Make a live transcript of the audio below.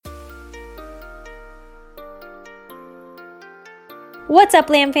What's up,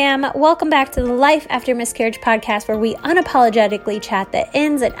 Lamb Fam? Welcome back to the Life After Miscarriage podcast, where we unapologetically chat the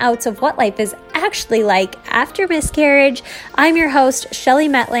ins and outs of what life is actually like after miscarriage. I'm your host, Shelly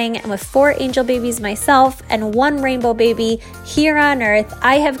Metling, and with 4 angel babies myself and 1 rainbow baby here on earth,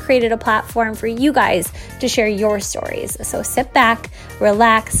 I have created a platform for you guys to share your stories. So sit back,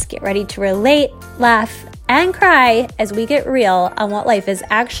 relax, get ready to relate, laugh, and cry as we get real on what life is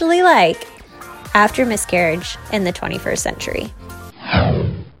actually like after miscarriage in the 21st century.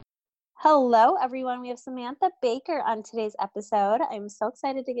 Hello, everyone. We have Samantha Baker on today's episode. I'm so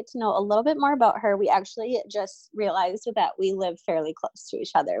excited to get to know a little bit more about her. We actually just realized that we live fairly close to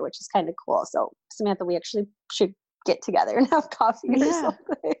each other, which is kind of cool. So, Samantha, we actually should get together and have coffee or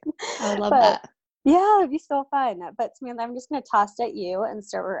something. I would love that. Yeah, it'd be so fun. But Samantha, I'm just going to toss it at you and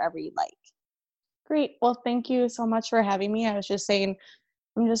start wherever you'd like. Great. Well, thank you so much for having me. I was just saying,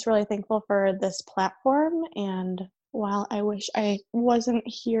 I'm just really thankful for this platform. And while I wish I wasn't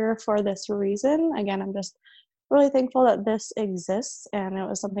here for this reason, again, I'm just really thankful that this exists. And it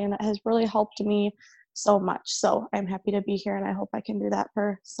was something that has really helped me so much. So I'm happy to be here, and I hope I can do that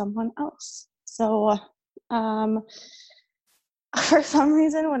for someone else. So, for some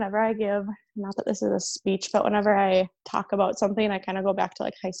reason, whenever I give, not that this is a speech, but whenever I talk about something, I kind of go back to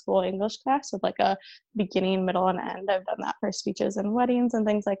like high school English class with like a beginning, middle, and end. I've done that for speeches and weddings and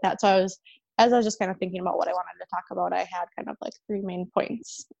things like that. So as I was just kind of thinking about what I wanted to talk about, I had kind of like 3 main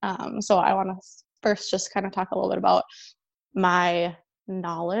points. So I want to first just kind of talk a little bit about my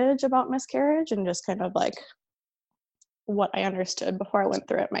knowledge about miscarriage and just kind of like what I understood before I went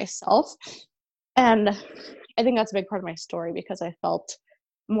through it myself. And I think that's a big part of my story because I felt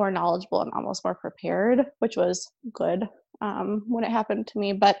more knowledgeable and almost more prepared, which was good when it happened to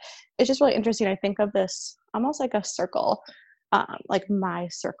me. But it's just really interesting. I think of this almost like a circle, like my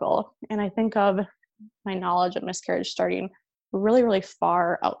circle. And I think of my knowledge of miscarriage starting really, really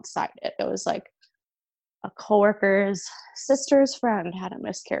far outside it. It was like a coworker's sister's friend had a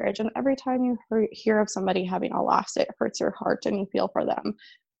miscarriage. And every time you hear of somebody having a loss, it hurts your heart and you feel for them.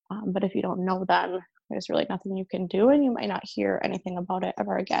 But if you don't know them, there's really nothing you can do, and you might not hear anything about it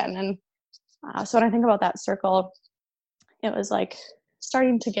ever again. And so when I think about that circle, it was like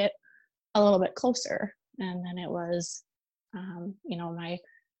starting to get a little bit closer. And then it was, my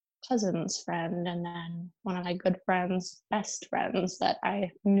cousin's friend, and then one of my good friends' best friends that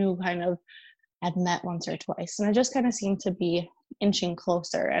I knew kind of had met once or twice. And it just kind of seemed to be inching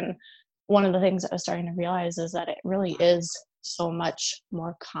closer. And one of the things that I was starting to realize is that it really is so much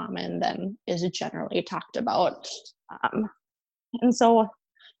more common than is generally talked about. And so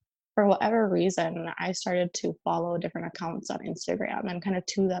for whatever reason, I started to follow different accounts on Instagram, and kind of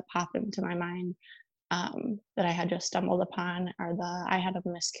 2 that popped into my mind that I had just stumbled upon are the I Had a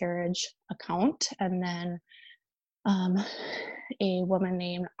Miscarriage account, and then a woman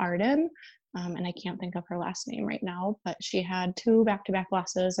named Arden. And I can't think of her last name right now, but she had 2 back-to-back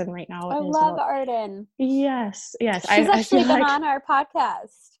losses, and right now I love Arden. Yes. She's actually been on our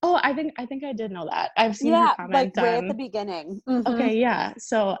podcast. Oh, I think I did know that. I've seen her comment like way at the beginning. Mm-hmm. Okay, yeah.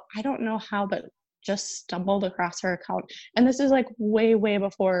 So I don't know how, but just stumbled across her account, and this is like way, way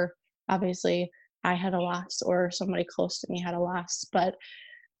before obviously I had a loss or somebody close to me had a loss, but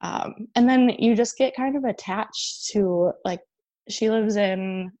and then you just get kind of attached to, like, she lives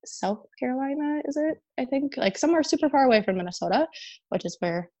in South Carolina, is it? I think like somewhere super far away from Minnesota, which is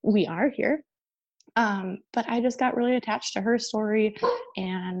where we are here. But I just got really attached to her story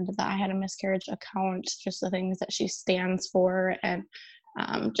and the I Had a Miscarriage account, just the things that she stands for, and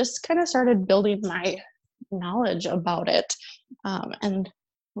just kind of started building my knowledge about it. And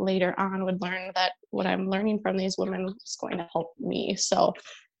later on would learn that what I'm learning from these women is going to help me. So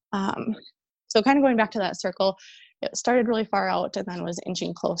kind of going back to that circle, it started really far out and then was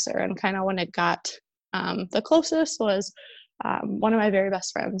inching closer. And kind of when it got the closest was one of my very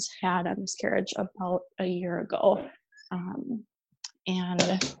best friends had a miscarriage about a year ago.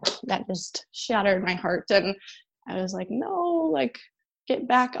 And that just shattered my heart. And I was like, no, like, get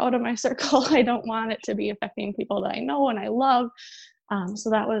back out of my circle. I don't want it to be affecting people that I know and I love.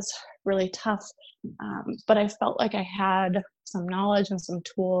 So that was really tough. But I felt like I had some knowledge and some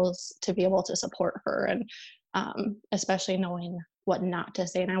tools to be able to support her, and especially knowing what not to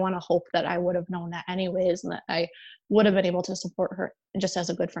say. And I want to hope that I would have known that anyways, and that I would have been able to support her just as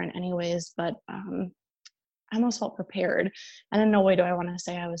a good friend anyways. But I almost felt prepared. And in no way do I want to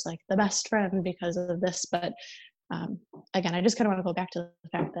say I was like the best friend because of this. But again, I just kind of want to go back to the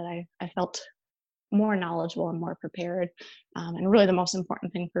fact that I felt more knowledgeable and more prepared. And really the most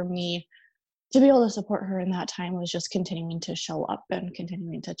important thing for me to be able to support her in that time was just continuing to show up and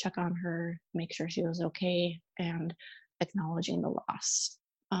continuing to check on her, make sure she was okay. And acknowledging the loss.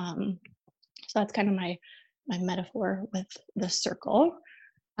 So that's kind of my metaphor with the circle.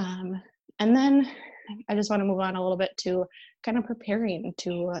 And then I just want to move on a little bit to kind of preparing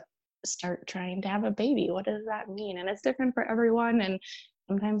to start trying to have a baby. What does that mean? And it's different for everyone. And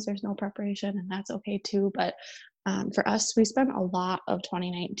sometimes there's no preparation, and that's okay too. But for us, we spent a lot of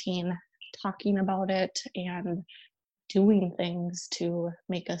 2019 talking about it and doing things to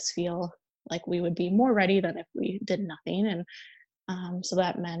make us feel like we would be more ready than if we did nothing. And so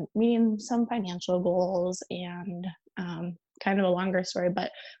that meant meeting some financial goals and kind of a longer story,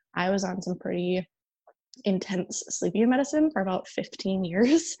 but I was on some pretty intense sleeping medicine for about 15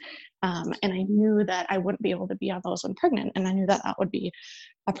 years. And I knew that I wouldn't be able to be on those when pregnant. And I knew that that would be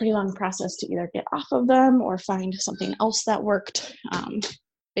a pretty long process to either get off of them or find something else that worked.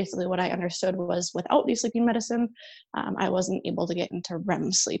 Basically, what I understood was without the sleeping medicine, I wasn't able to get into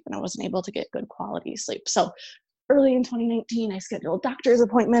REM sleep, and I wasn't able to get good quality sleep. So early in 2019, I scheduled doctor's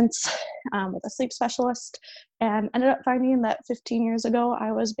appointments with a sleep specialist and ended up finding that 15 years ago,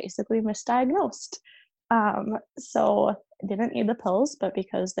 I was basically misdiagnosed. So I didn't need the pills, but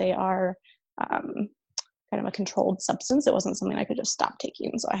because they are kind of a controlled substance, it wasn't something I could just stop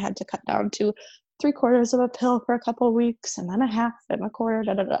taking. So I had to cut down to 3/4 of a pill for a couple of weeks, and then a half and a quarter,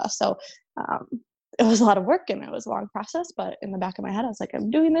 So it was a lot of work and it was a long process, but in the back of my head, I was like,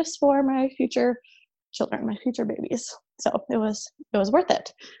 I'm doing this for my future children, my future babies. So it was worth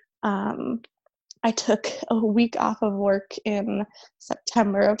it. I took a week off of work in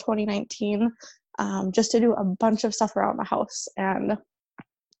September of 2019 just to do a bunch of stuff around the house. And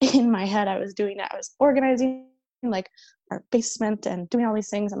in my head, I was doing it. I was organizing like our basement and doing all these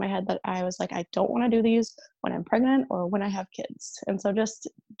things in my head that I was like, I don't want to do these when I'm pregnant or when I have kids. And so just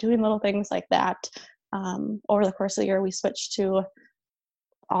doing little things like that. Over the course of the year, we switched to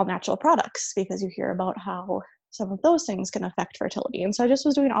all natural products because you hear about how some of those things can affect fertility. And so I just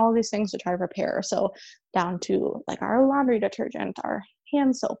was doing all of these things to try to prepare. So down to like our laundry detergent, our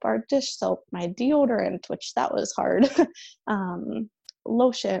hand soap, our dish soap, my deodorant, which that was hard,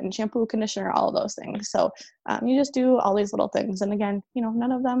 lotion, shampoo, conditioner, all of those things. So you just do all these little things. And again,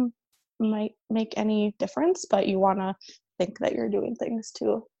 none of them might make any difference, but you want to think that you're doing things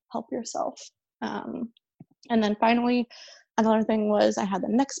to help yourself. And then finally, another thing was I had the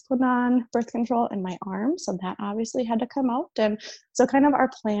Nexplanon birth control in my arm, so that obviously had to come out. And so kind of our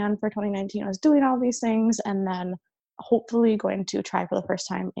plan for 2019 was doing all these things and then hopefully going to try for the first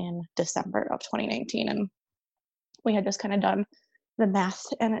time in December of 2019. And we had just kind of done the math,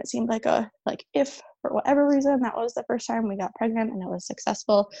 and it seemed like if for whatever reason that was the first time we got pregnant and it was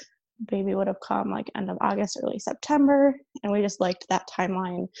successful, baby would have come like end of August, early September. And we just liked that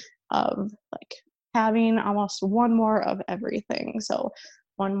timeline of like having almost one more of everything. So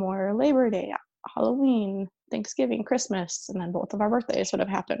one more Labor Day, Halloween, Thanksgiving, Christmas, and then both of our birthdays would have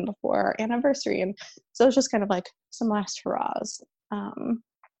happened before our anniversary. And so it's just kind of like some last hurrahs.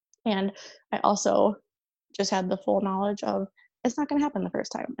 And I also just had the full knowledge of it's not going to happen the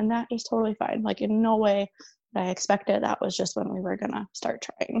first time. And that is totally fine. Like in no way that I expected. That was just when we were going to start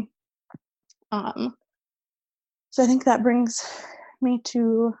trying. So I think that brings me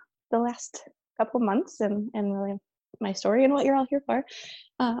to the last couple months and really my story and what you're all here for.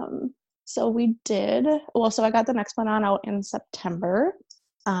 So I got the Nexplanon out in September,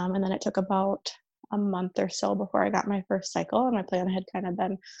 and then it took about a month or so before I got my first cycle, and my plan had kind of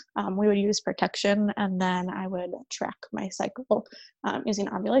been we would use protection, and then I would track my cycle using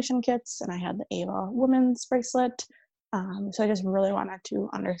ovulation kits, and I had the Ava women's bracelet. So I just really wanted to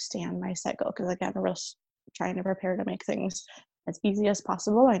understand my cycle because, again, we're just trying to prepare to make things as easy as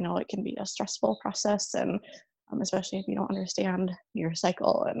possible. I know it can be a stressful process, and especially if you don't understand your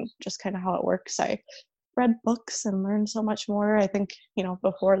cycle and just kind of how it works. I read books and learned so much more. I think,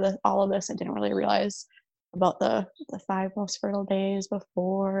 before all of this, I didn't really realize about the 5 most fertile days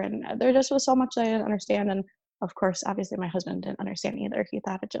before, and there just was so much I didn't understand. And of course, obviously my husband didn't understand either. He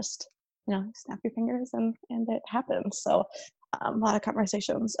thought it just, snap your fingers and it happens. So a lot of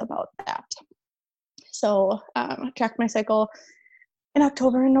conversations about that. So I tracked my cycle in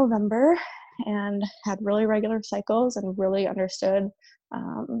October and November and had really regular cycles and really understood.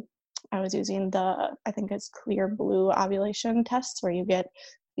 I was using I think it's Clear Blue ovulation tests, where you get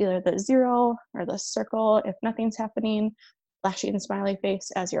either the 0 or the circle if nothing's happening, flashing smiley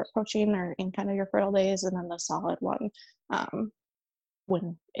face as you're approaching or in kind of your fertile days, and then the solid one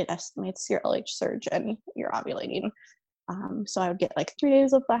when it estimates your LH surge and you're ovulating. So I would get like 3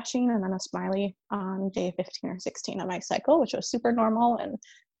 days of flashing and then a smiley on day 15 or 16 of my cycle, which was super normal. And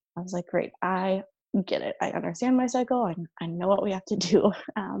I was like, great, I get it. I understand my cycle. I know what we have to do.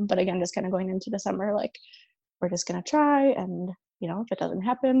 But again, just kind of going into December, like, we're just going to try. And, if it doesn't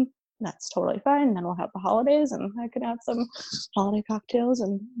happen, that's totally fine. Then we'll have the holidays and I can have some holiday cocktails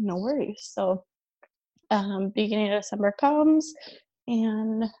and no worries. So beginning of December comes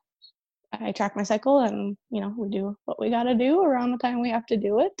and I track my cycle and, we do what we got to do around the time we have to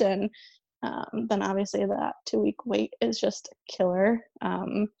do it. And then obviously that 2-week wait is just killer.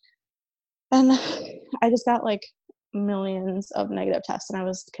 And I just got like millions of negative tests and I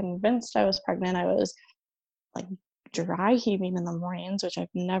was convinced I was pregnant. I was like dry heaving in the mornings, which I've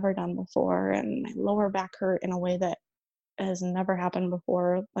never done before. And my lower back hurt in a way that has never happened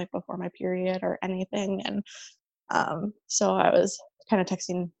before, like before my period or anything. And so I was kind of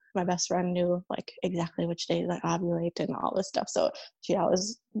texting my best friend, knew like exactly which days I ovulate and all this stuff. So she'd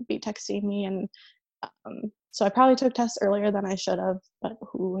always be texting me. And so I probably took tests earlier than I should have, but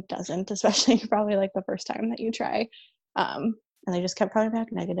who doesn't, especially probably like the first time that you try. And they just kept coming back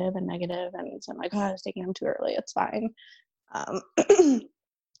negative. And so I'm like, oh, I was taking them too early. It's fine.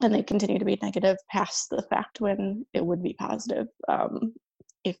 And they continue to be negative past the fact when it would be positive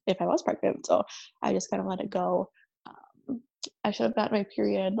if I was pregnant. So I just kind of let it go. I should have gotten my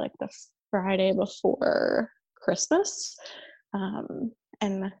period like the Friday before Christmas.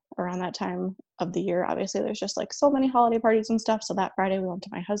 And around that time of the year, obviously there's just like so many holiday parties and stuff. So that Friday we went to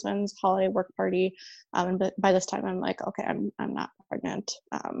my husband's holiday work party. And by this time I'm like, okay, I'm not pregnant.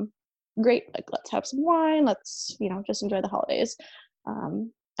 Great. Like, let's have some wine. Let's, just enjoy the holidays.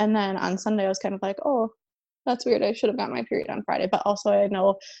 And then on Sunday I was kind of like, oh, that's weird. I should have got my period on Friday. But also I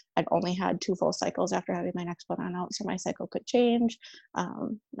know I've only had 2 full cycles after having my next one on out. So my cycle could change.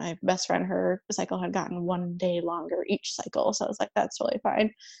 My best friend, her cycle had gotten 1 day longer each cycle. So I was like, that's totally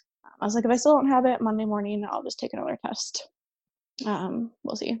fine. I was like, if I still don't have it Monday morning, I'll just take another test.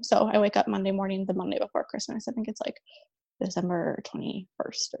 We'll see. So I wake up Monday morning, the Monday before Christmas. I think it's like December 21st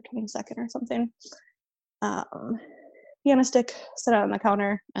or 22nd or something. Piano stick, sit out on the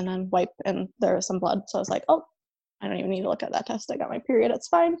counter, and then wipe, and there was some blood. So I was like, oh, I don't even need to look at that test. I got my period. It's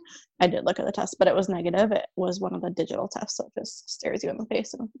fine. I did look at the test, but it was negative. It was one of the digital tests, so it just stares you in the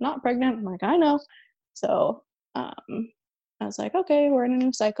face. And I'm not pregnant. I'm like, I know. So I was like, okay, we're in a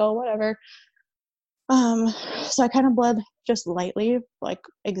new cycle, whatever. So I kind of bled just lightly, like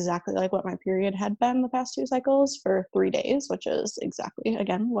exactly like what my period had been the past 2 cycles for 3 days, which is exactly,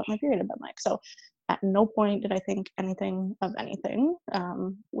 again, what my period had been like. So at no point did I think anything of anything.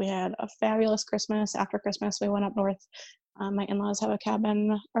 We had a fabulous Christmas. After Christmas, we went up north. My in-laws have a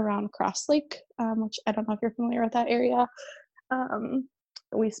cabin around Cross Lake, which I don't know if you're familiar with that area.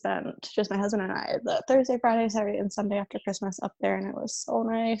 We spent, just my husband and I, the Thursday, Friday, Saturday, and Sunday after Christmas up there, and it was so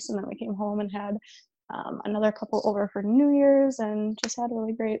nice. And then we came home and had another couple over for New Year's and just had a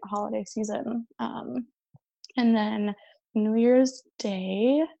really great holiday season. And then New Year's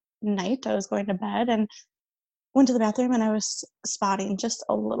Day night, I was going to bed and went to the bathroom and I was spotting just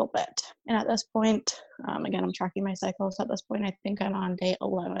a little bit. And at this point, again, I'm tracking my cycles. At this point, I think I'm on day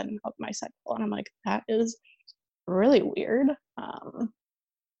 11 of my cycle. And I'm like, that is really weird.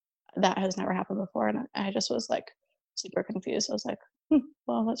 That has never happened before. And I just was like super confused. I was like,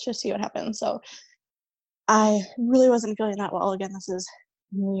 well, let's just see what happens. So I really wasn't feeling that well. Again, this is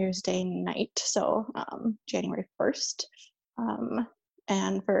New Year's Day night, so January 1st.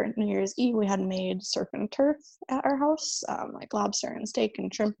 And for New Year's Eve, we had made surf and turf at our house, like lobster and steak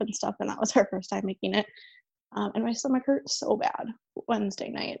and shrimp and stuff, and that was our first time making it. And my stomach hurt so bad Wednesday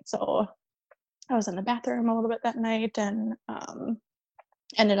night, so I was in the bathroom a little bit that night and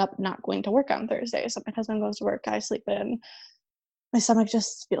ended up not going to work on Thursday. So my husband goes to work, I sleep in. My stomach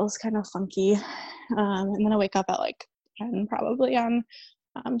just feels kind of funky. And then I wake up at like 10 probably on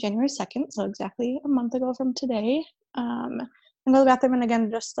January 2nd, so exactly a month ago from today. And go to the bathroom and again,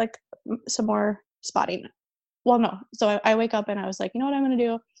 just like some more spotting. Well, no. So I wake up and I was like, you know what I'm going to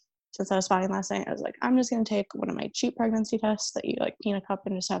do? Since I was spotting last night, I was like, I'm just going to take one of my cheap pregnancy tests that you like pee in a cup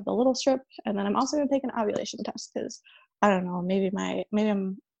and just have the little strip. And then I'm also going to take an ovulation test because I don't know, maybe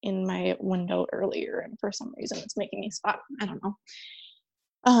I'm in my window earlier and for some reason it's making me spot. I don't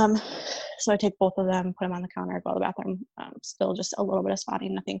know. So I take both of them, put them on the counter, go to the bathroom, still just a little bit of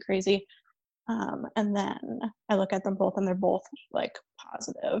spotting, nothing crazy. And then I look at them both and they're both like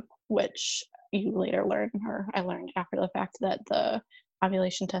positive, which you later learn, or I learned after the fact, that the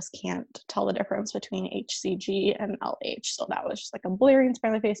ovulation test can't tell the difference between HCG and LH. So that was just like a blaring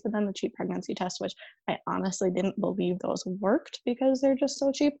smiley face. But then the cheap pregnancy test, which I honestly didn't believe those worked because they're just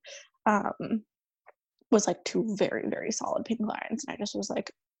so cheap, was like 2 very, very solid pink lines. And I just was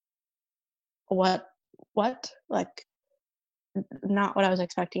like, what? Like, not what I was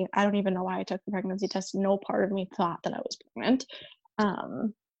expecting. I don't even know why I took the pregnancy test. No part of me thought that I was pregnant.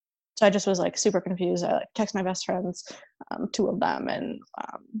 So I just was like super confused. I like text my best friends, two of them, and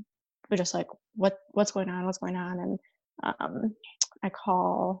we're just like, what's going on? What's going on? And I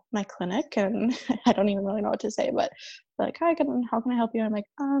call my clinic, and I don't even really know what to say, but they're like, hi, how can I help you? I'm like,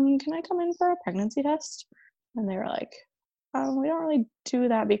 can I come in for a pregnancy test? And they were like, we don't really do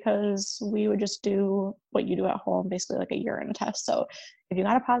that because we would just do what you do at home, basically like a urine test. So if you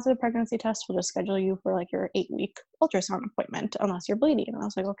got a positive pregnancy test, we'll just schedule you for like your 8-week ultrasound appointment unless you're bleeding. And I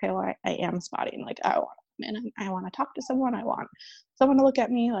was like, okay, well, I am spotting. Like, I want to come in. I want to talk to someone. I want someone to look at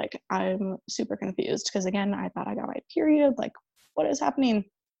me. Like, I'm super confused because, again, I thought I got my period. Like, what is happening?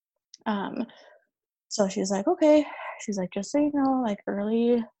 So she's like, okay. She's like, just so you know, like,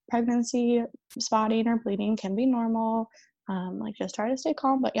 early pregnancy spotting or bleeding can be normal. Like, just try to stay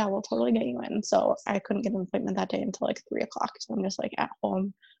calm, but yeah, we'll totally get you in. So I couldn't get an appointment that day until like 3:00. So I'm just like at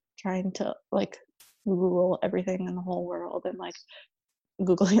home trying to like Google everything in the whole world, and like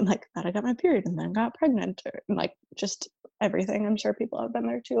Googling like that I got my period and then got pregnant, or like just everything. I'm sure people have been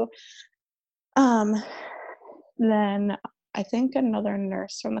there too. Then I think another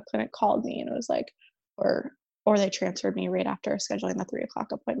nurse from the clinic called me and it was like, or they transferred me right after scheduling the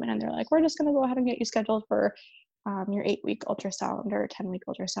 3:00 appointment, and they're like, we're just going to go ahead and get you scheduled for your 8-week ultrasound or 10-week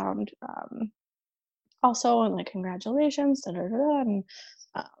ultrasound. Also, and like, congratulations, da, da, da,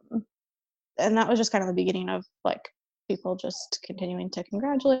 da. And that was just kind of the beginning of like people just continuing to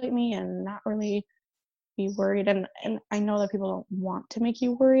congratulate me and not really be worried. And I know that people don't want to make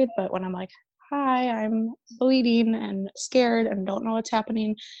you worried, but when I'm like, hi, I'm bleeding and scared and don't know what's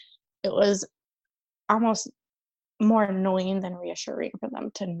happening, it was almost more annoying than reassuring for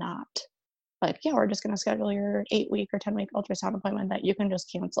them to not like, yeah, we're just going to schedule your 8-week or 10-week ultrasound appointment that you can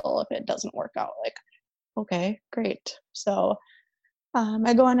just cancel if it doesn't work out. Like, okay, great. So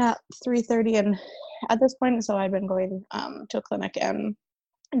I go in at 3:30, and at this point, so I'd been going to a clinic and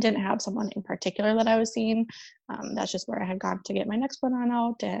didn't have someone in particular that I was seeing. That's just where I had gone to get my Nexplanon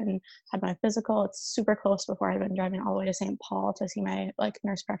out and had my physical. It's super close before I'd been driving all the way to St. Paul to see my like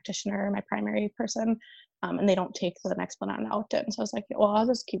nurse practitioner, my primary person, and they don't take the Nexplanon out. And so I was like, well, I'll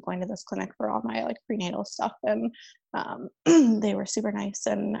just keep going to this clinic for all my like prenatal stuff. And they were super nice,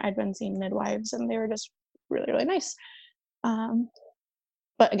 and I'd been seeing midwives, and they were just really, really nice.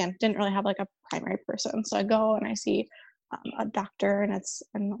 But again, didn't really have like a primary person. So I go and I see a doctor, and it's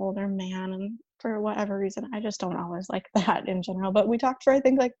an older man, and for whatever reason, I just don't always like that in general. But we talked for I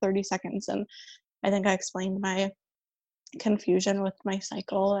think like 30 seconds, and I think I explained my confusion with my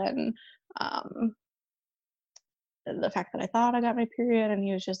cycle and the fact that I thought I got my period, and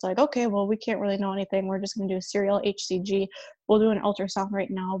he was just like, okay, well, we can't really know anything. We're just going to do a serial HCG. We'll do an ultrasound right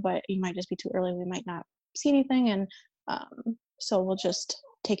now, but you might just be too early. We might not see anything, and so we'll just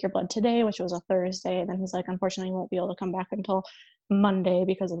take your blood today, which was a Thursday. And then he's like, unfortunately, you won't be able to come back until Monday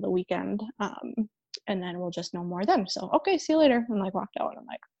because of the weekend. And then we'll just know more then. So, okay, see you later. And like walked out. I'm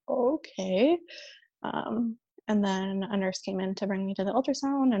like, okay. And then a nurse came in to bring me to the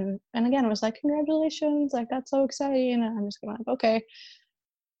ultrasound. And again, it was like, congratulations. Like, that's so exciting. And I'm just going like, okay,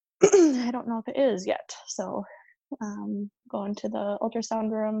 I don't know if it is yet. So going to the ultrasound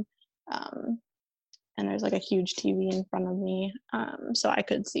room. And there's like a huge TV in front of me, so I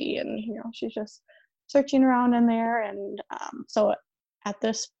could see, and she's just searching around in there. And so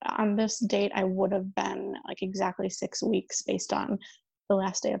on this date, I would have been like exactly 6 weeks based on the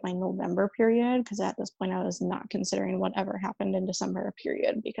last day of my November period, because at this point I was not considering whatever happened in December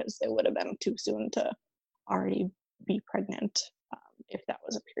period, because it would have been too soon to already be pregnant if that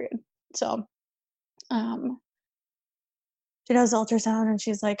was a period. So she does ultrasound, and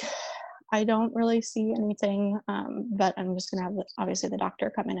she's like, I don't really see anything, but I'm just gonna have obviously the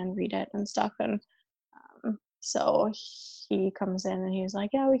doctor come in and read it and stuff. And so he comes in and he's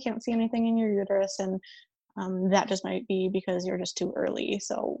like, yeah, we can't see anything in your uterus, and that just might be because you're just too early.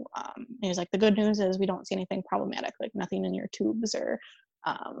 So he's like, the good news is we don't see anything problematic, like nothing in your tubes or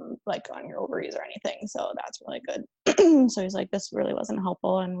like on your ovaries or anything. So that's really good. So he's like, this really wasn't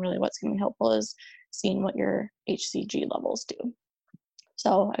helpful, and really what's gonna be helpful is seeing what your HCG levels do.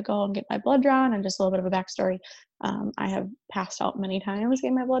 So I go and get my blood drawn, and just a little bit of a backstory. I have passed out many times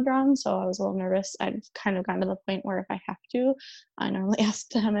getting my blood drawn, so I was a little nervous. I've kind of gotten to the point where if I have to, I normally ask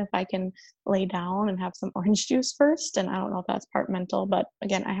them if I can lay down and have some orange juice first. And I don't know if that's part mental, but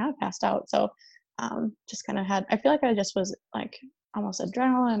again, I have passed out. So just kind of I feel like I just was like almost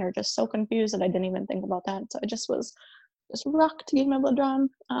adrenaline or just so confused that I didn't even think about that. So I just was just rocked to get my blood drawn,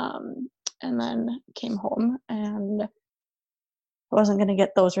 and then came home, and I wasn't going to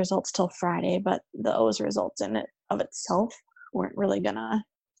get those results till Friday, but those results in it of itself weren't really going to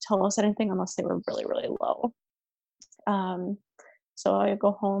tell us anything unless they were really, really low. So I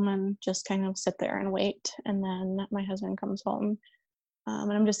go home and just kind of sit there and wait. And then my husband comes home,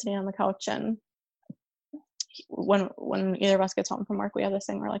 and I'm just sitting on the couch. And when either of us gets home from work, we have this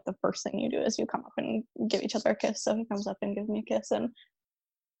thing where like the first thing you do is you come up and give each other a kiss. So he comes up and gives me a kiss, and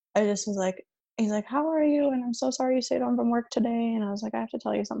I just was like, he's like, "How are you?" And I'm so sorry you stayed home from work today. And I was like, I have to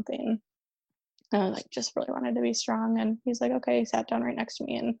tell you something. And I like just really wanted to be strong. And he's like, okay. He sat down right next to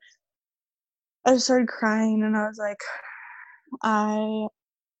me, and I just started crying. And I was like, I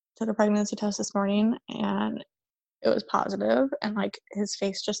took a pregnancy test this morning, and it was positive. And like his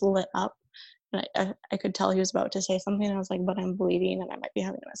face just lit up. And I could tell he was about to say something. I was like, but I'm bleeding and I might be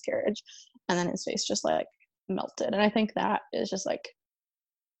having a miscarriage. And then his face just like melted. And I think that is just like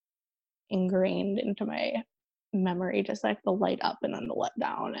ingrained into my memory, just like the light up and then the let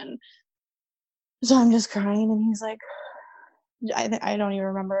down. And so I'm just crying, and he's like, I don't even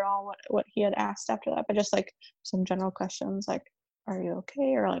remember all what he had asked after that, but just like some general questions like, are you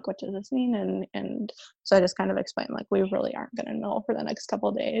okay? Or like, what does this mean? And so I just kind of explained like, we really aren't going to know for the next couple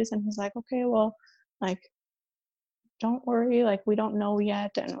of days. And he's like, okay, well, like, don't worry, like, we don't know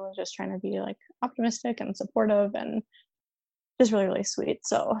yet. And we're just trying to be like optimistic and supportive, and just really, really sweet.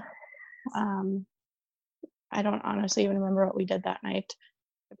 So I don't honestly even remember what we did that night.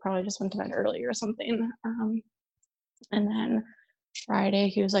 I probably just went to bed early or something. And then Friday,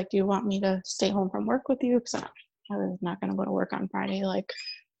 he was like, do you want me to stay home from work with you? Because I was not going to go to work on Friday, like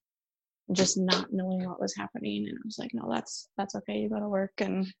just not knowing what was happening. And I was like, no, that's okay. You go to work.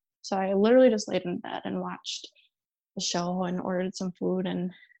 And so I literally just laid in bed and watched the show and ordered some food.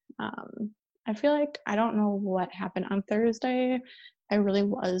 And I feel like I don't know what happened on Thursday. I really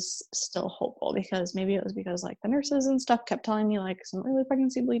was still hopeful, because maybe it was because like the nurses and stuff kept telling me like some early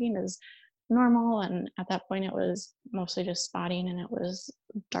pregnancy bleeding is normal, and at that point it was mostly just spotting and it was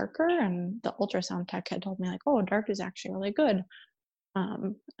darker, and the ultrasound tech had told me like, oh, dark is actually really good.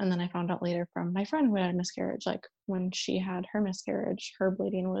 And then I found out later from my friend who had a miscarriage, like when she had her miscarriage, her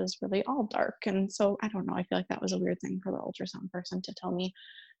bleeding was really all dark. And so I don't know, I feel like that was a weird thing for the ultrasound person to tell me.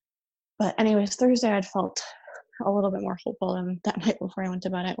 But anyways, Thursday I'd felt a little bit more hopeful, and that night before I went to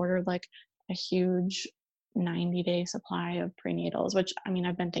bed I ordered like a huge 90-day supply of prenatals, which I mean,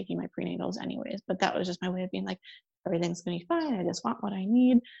 I've been taking my prenatals anyways, but that was just my way of being like, everything's gonna be fine, I just want what I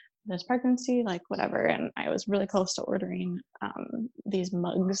need this pregnancy, like whatever. And I was really close to ordering these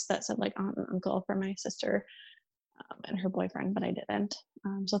mugs that said like aunt and uncle for my sister and her boyfriend, but I didn't.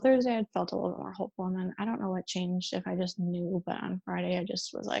 So Thursday I felt a little bit more hopeful, and then I don't know what changed, if I just knew, but on Friday I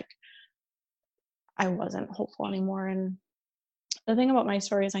just was like, I wasn't hopeful anymore. And the thing about my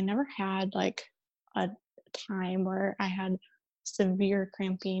story is I never had like a time where I had severe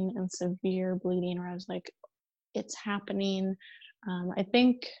cramping and severe bleeding where I was like, it's happening. I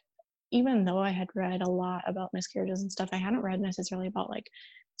think even though I had read a lot about miscarriages and stuff, I hadn't read necessarily about like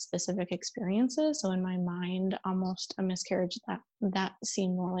specific experiences. So in my mind, almost a miscarriage that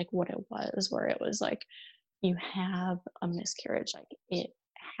seemed more like what it was, where it was like you have a miscarriage, like it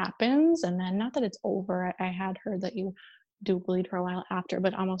happens, and then not that it's over. I had heard that you do bleed for a while after,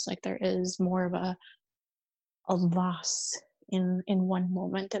 but almost like there is more of a loss in one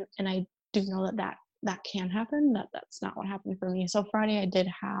moment. And I do know that can happen. That's not what happened for me. So Friday I did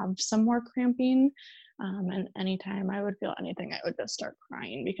have some more cramping, and anytime I would feel anything I would just start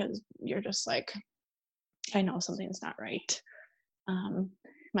crying, because you're just like, I know something's not right.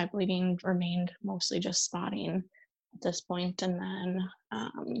 My bleeding remained mostly just spotting at this point, and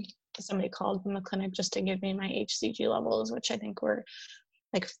then somebody called from the clinic just to give me my HCG levels, which I think were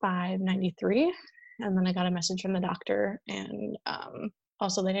like 593. And then I got a message from the doctor, and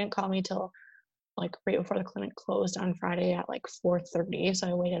also they didn't call me till like right before the clinic closed on Friday at like 4:30. So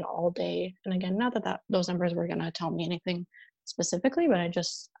I waited all day. And again, not that those numbers were gonna tell me anything specifically, but I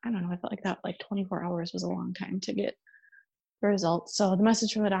don't know, I felt like that like 24 hours was a long time to get the results. So the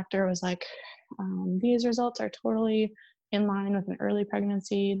message from the doctor was like, these results are totally in line with an early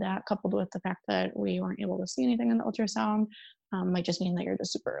pregnancy. That, coupled with the fact that we weren't able to see anything in the ultrasound, might just mean that you're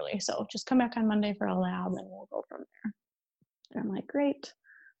just super early. So just come back on Monday for a lab and we'll go from there. And I'm like, great.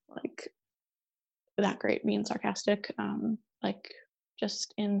 Like, that great being sarcastic. Like,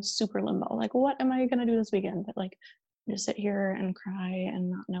 just in super limbo. Like, what am I going to do this weekend? But like, just sit here and cry and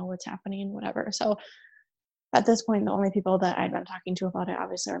not know what's happening, whatever. So at this point, the only people that I'd been talking to about it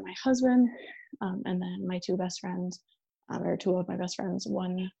obviously are my husband, and then my two best friends, or two of my best friends.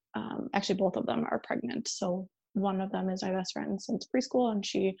 One, actually both of them are pregnant. So one of them is my best friend since preschool, and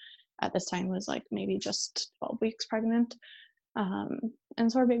she at this time was like maybe just 12 weeks pregnant. And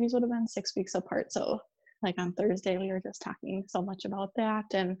so our babies would have been 6 weeks apart. So like on Thursday, we were just talking so much about that.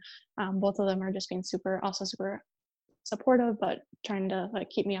 And both of them are just being super supportive, but trying to like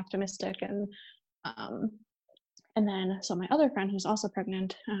keep me optimistic. And then, so my other friend who's also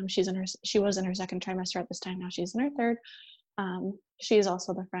pregnant, she was in her second trimester at this time. Now she's in her third. She's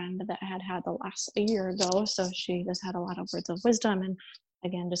also the friend that I had the last a year ago. So she just had a lot of words of wisdom, and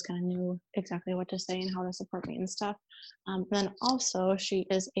again, just kind of knew exactly what to say and how to support me and stuff. Then also she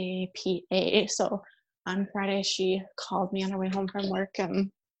is a PA. So on Friday, she called me on her way home from work,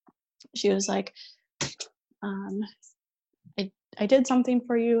 and she was like, I did something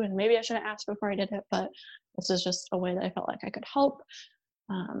for you, and maybe I should have asked before I did it, but this is just a way that I felt like I could help,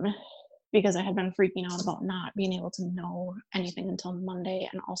 because I had been freaking out about not being able to know anything until Monday.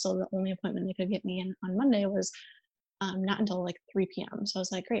 And also the only appointment they could get me in on Monday was not until like 3 p.m. So I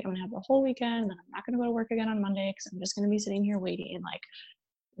was like, great, I'm gonna have the whole weekend, and I'm not gonna go to work again on Monday because I'm just gonna be sitting here waiting. Like,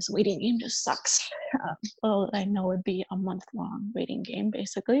 this waiting game just sucks. Well, I know it'd be a month-long waiting game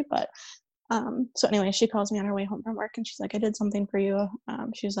basically, but so anyway, she calls me on her way home from work, and she's like, I did something for you.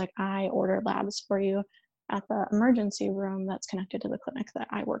 She's like, I ordered labs for you at the emergency room that's connected to the clinic that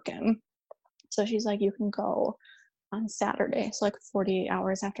I work in. So she's like, you can go on Saturday, so like 48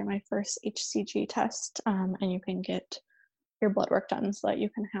 hours after my first HCG test, and you can get your blood work done so that you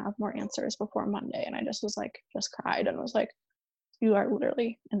can have more answers before Monday. And I just was like, just cried and was like, you are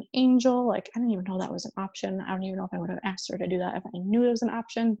literally an angel. Like, I didn't even know that was an option. I don't even know if I would have asked her to do that if I knew it was an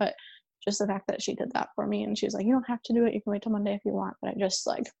option, but just the fact that she did that for me, and she was like, you don't have to do it, you can wait till Monday if you want. But I just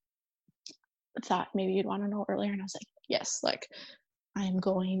like thought maybe you'd want to know earlier, and I was like, yes, like I am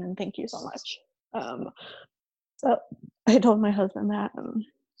going, and thank you so much. So I told my husband that, and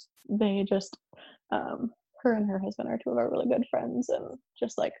they just her and her husband are two of our really good friends, and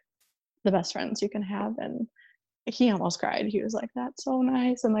just like the best friends you can have. And he almost cried. He was like, that's so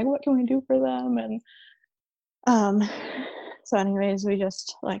nice, and like, what can we do for them? And so anyways, we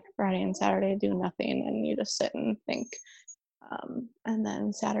just like Friday and Saturday do nothing, and you just sit and think. And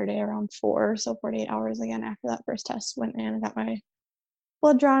then Saturday around 4, so 48 hours again after that first test, went in and got my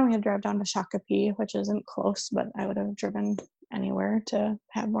blood drawn. We had to drive down to Shakopee, which isn't close, but I would have driven anywhere to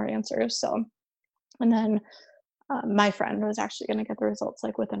have more answers. So, and then my friend was actually going to get the results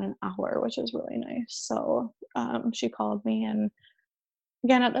like within an hour, which was really nice. So she called me, and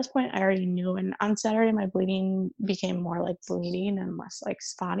again, at this point, I already knew. And on Saturday, my bleeding became more like bleeding and less like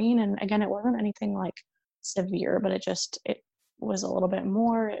spotting. And again, it wasn't anything like severe, but it was a little bit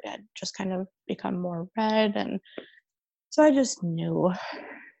more. It had just kind of become more red. And so I just knew.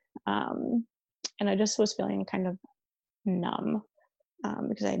 And I just was feeling kind of numb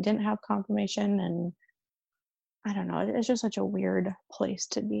because I didn't have confirmation. And I don't know, it's just such a weird place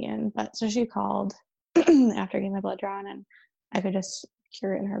to be in. But so she called after getting my blood drawn, and I could just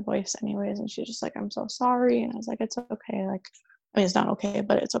hear it in her voice anyways. And she's just like, I'm so sorry. And I was like, it's okay. Like, I mean, it's not okay,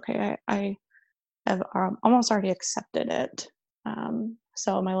 but it's okay. I have almost already accepted it.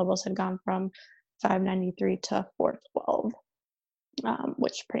 So my levels had gone from 593 to 412,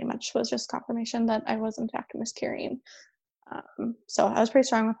 which pretty much was just confirmation that I was in fact miscarrying. So I was pretty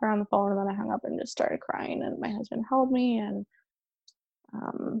strong with her on the phone, and then I hung up and just started crying, and my husband held me. And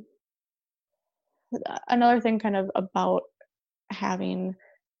another thing kind of about having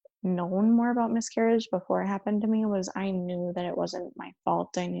known more about miscarriage before it happened to me was I knew that it wasn't my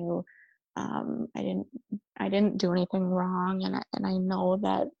fault. I knew I didn't do anything wrong, and I know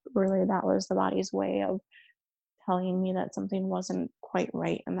that really that was the body's way of telling me that something wasn't quite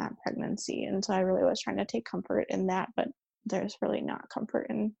right in that pregnancy. And so I really was trying to take comfort in that, but there's really not comfort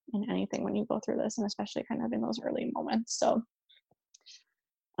in anything when you go through this, and especially kind of in those early moments. So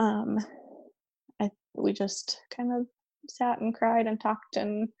we just kind of sat and cried and talked,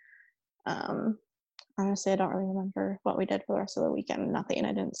 and honestly, I don't really remember what we did for the rest of the weekend. Nothing.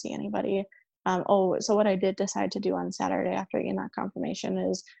 I didn't see anybody. So what I did decide to do on Saturday after getting that confirmation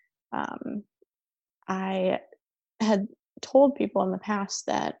is I had told people in the past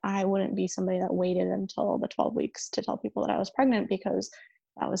that I wouldn't be somebody that waited until the 12 weeks to tell people that I was pregnant, because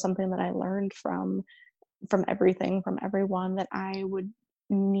that was something that I learned from everything, from everyone, that I would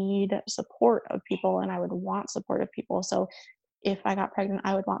need support of people, and I would want support of people. So if I got pregnant,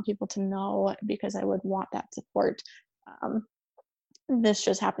 I would want people to know, because I would want that support. This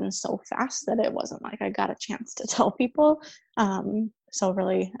just happened so fast that it wasn't like I got a chance to tell people. So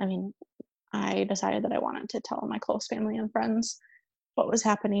really, I mean, I decided that I wanted to tell my close family and friends what was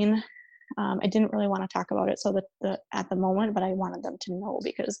happening. I didn't really want to talk about it at the moment, but I wanted them to know,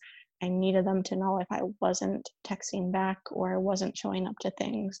 because I needed them to know if I wasn't texting back or wasn't showing up to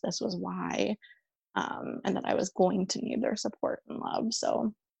things, this was why, and that I was going to need their support and love.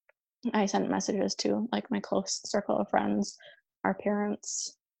 So I sent messages to like my close circle of friends, our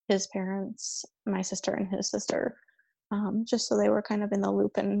parents, his parents, my sister and his sister. just so they were kind of in the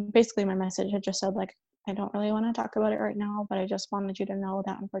loop. And basically my message had just said, like, I don't really want to talk about it right now, but I just wanted you to know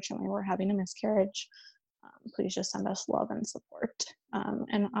that unfortunately we're having a miscarriage. Please just send us love and support.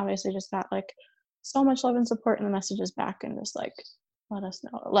 And obviously just got like so much love and support in the messages back, and just like,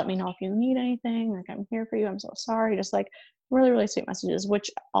 let me know if you need anything, like I'm here for you, I'm so sorry, just like really, really sweet messages, which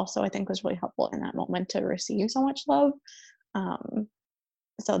also I think was really helpful in that moment to receive so much love.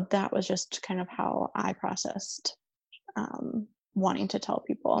 So that was just kind of how I processed wanting to tell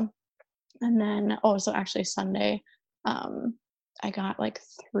people. And then, so actually Sunday, I got like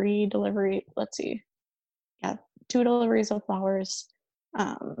 2 deliveries of flowers.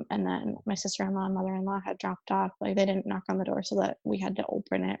 And then my sister-in-law and mother-in-law had dropped off. Like, they didn't knock on the door so that we had to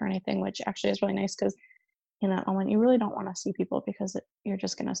open it or anything, which actually is really nice, because in that moment you really don't want to see people, because you're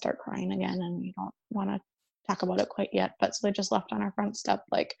just going to start crying again and you don't want to talk about it quite yet. But so they just left on our front step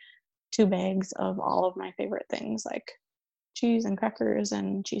like 2 bags of all of my favorite things, like cheese and crackers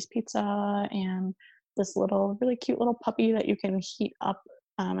and cheese pizza, and this little really cute little puppy that you can heat up,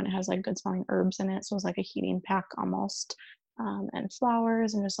 and it has like good smelling herbs in it, so it's like a heating pack almost, and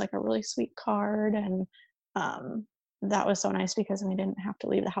flowers, and just like a really sweet card. And that was so nice, because we didn't have to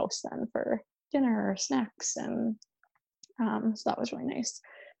leave the house then for dinner or snacks. And so that was really nice.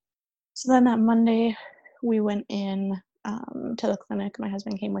 So then that Monday we went in to the clinic. My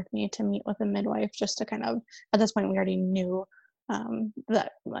husband came with me to meet with a midwife, just to kind of, at this point we already knew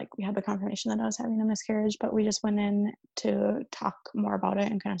that like we had the confirmation that I was having a miscarriage, but we just went in to talk more about it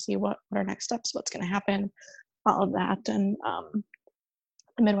and kind of see what our next steps, what's going to happen, all of that. And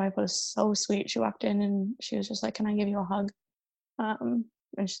the midwife was so sweet. She walked in and she was just like, "Can I give you a hug?" And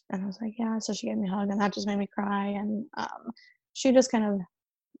I was like, "Yeah." So she gave me a hug, and that just made me cry. And she just kind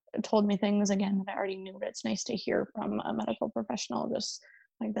of told me things again that I already knew, but it's nice to hear from a medical professional, just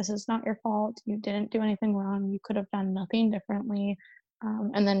like, this is not your fault. You didn't do anything wrong. You could have done nothing differently.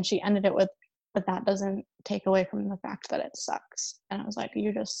 And then she ended it with, "But that doesn't take away from the fact that it sucks." And I was like,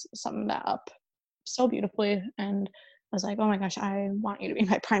 you just summed that up so beautifully. And I was like, oh my gosh, I want you to be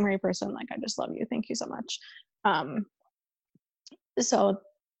my primary person. Like, I just love you. Thank you so much. So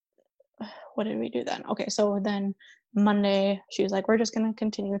what did we do then? Okay, so then Monday, she was like, "We're just going to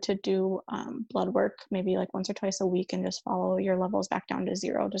continue to do blood work, maybe like once or twice a week, and just follow your levels back down to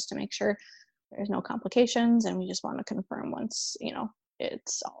 0, just to make sure there's no complications. And we just want to confirm once,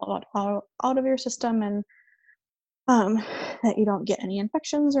 it's all out of your system, and that you don't get any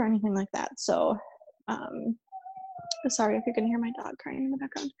infections or anything like that." So sorry if you can hear my dog crying in the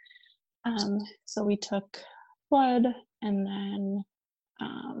background. So we took blood, and then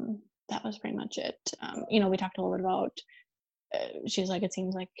that was pretty much it. We talked a little bit about, she's like, "It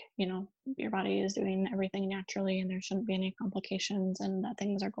seems like, your body is doing everything naturally and there shouldn't be any complications, and that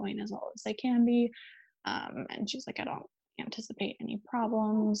things are going as well as they can be." And she's like, "I don't anticipate any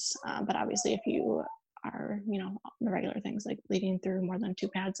problems. But obviously if you are, the regular things like bleeding through more than 2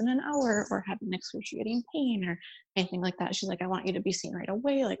 pads in an hour, or having excruciating pain or anything like that," she's like, "I want you to be seen right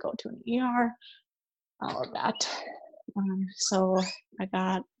away, like go to an ER, all of that." So I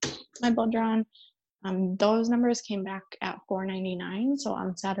got my blood drawn. Those numbers came back at 499. So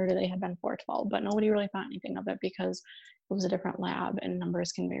on Saturday they had been 412, but nobody really thought anything of it, because it was a different lab and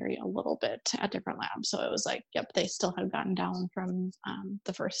numbers can vary a little bit at different labs. So it was like, yep, they still had gotten down from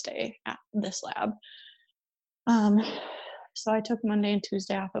the first day at this lab. So I took Monday and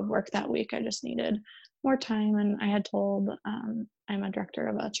Tuesday off of work that week. I just needed more time, and I had told, I'm a director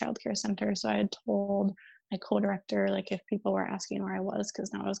of a childcare center, so I had told my co-director, like, if people were asking where I was,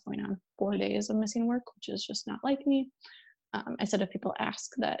 because now I was going on 4 days of missing work, which is just not like me. I said, if people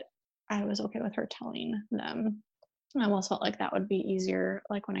ask, that I was okay with her telling them. I almost felt like that would be easier,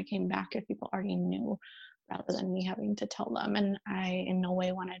 like when I came back, if people already knew, rather than me having to tell them. And I in no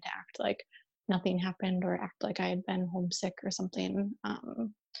way wanted to act like nothing happened, or act like I had been homesick or something.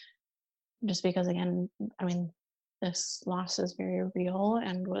 Just because, again, I mean, this loss is very real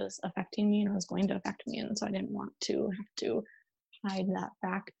and was affecting me and was going to affect me. And so I didn't want to have to hide that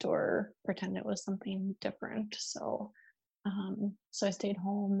fact or pretend it was something different. So I stayed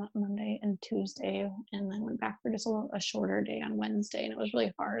home Monday and Tuesday, and then went back for just a shorter day on Wednesday. And it was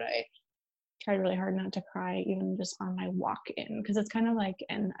really hard. I tried really hard not to cry, even just on my walk in, because it's kind of like,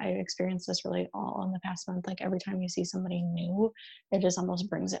 and I experienced this really all in the past month, like every time you see somebody new, it just almost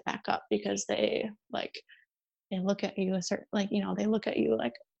brings it back up, because they look at you a certain, like, they look at you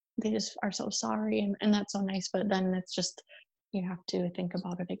like they just are so sorry, and that's so nice. But then it's just, you have to think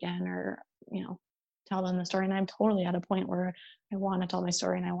about it again, or tell them the story. And I'm totally at a point where I want to tell my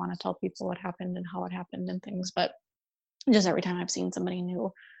story, and I want to tell people what happened and how it happened and things, but just every time I've seen somebody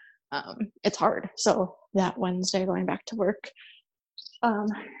new, it's hard. So that Wednesday going back to work,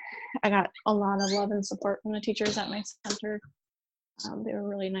 I got a lot of love and support from the teachers at my center. They were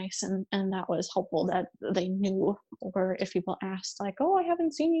really nice, and that was helpful that they knew, or if people asked like, oh, I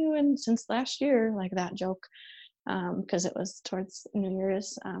haven't seen you since last year, like that joke, because it was towards New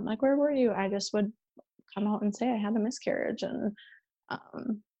Year's, like, where were you? I just would come out and say I had a miscarriage. And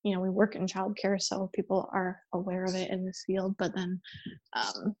you know, we work in childcare, so people are aware of it in this field, but then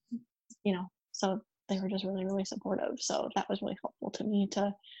you know, so they were just really, really supportive. So that was really helpful to me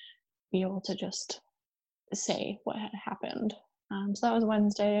to be able to just say what had happened. So that was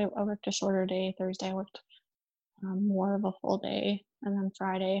Wednesday. I worked a shorter day. Thursday I worked more of a full day. And then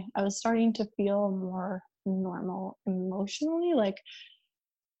Friday I was starting to feel more normal emotionally, like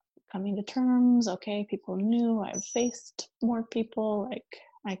coming to terms. Okay, people knew I've faced more people. Like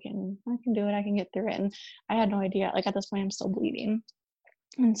I can do it. I can get through it. And I had no idea. Like at this point I'm still bleeding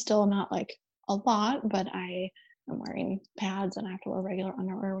and still not like a lot, but I am wearing pads and I have to wear regular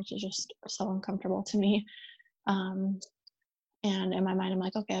underwear, which is just so uncomfortable to me. And in my mind, I'm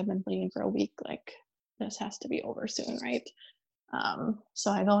like, okay, I've been bleeding for a week. Like this has to be over soon, right?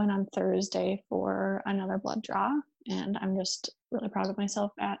 So I go in on Thursday for another blood draw, and I'm just really proud of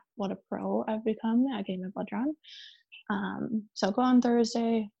myself at what a pro I've become at getting my blood drawn. So I go on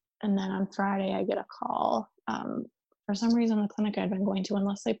Thursday, and then on Friday I get a call. For some reason, the clinic I'd been going to,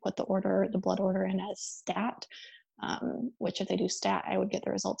 unless they put the blood order in as stat, which if they do stat, I would get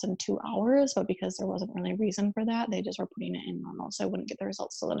the results in 2 hours. But because there wasn't really a reason for that, they just were putting it in normal, so I wouldn't get the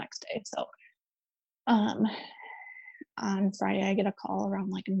results till the next day. So on Friday, I get a call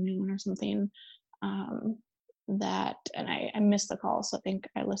around like noon or something. And I missed the call, so I think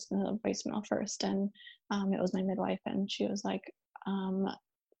I listened to the voicemail first, and it was my midwife, and she was like,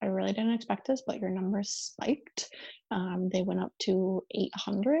 I really didn't expect this, but your numbers spiked. They went up to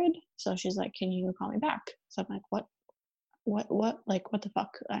 800. So she's like, can you call me back? So I'm like, what, like, what the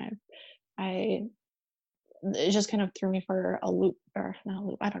fuck? It just kind of threw me for a loop, or not a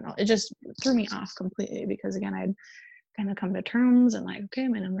loop, I don't know. It just threw me off completely, because again, I'd kind of come to terms and like, okay,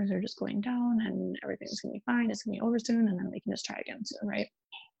 my numbers are just going down and everything's gonna be fine. It's gonna be over soon, and then we can just try again soon, right?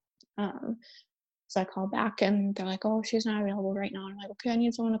 So I call back and they're like, oh, she's not available right now. And I'm like, okay, I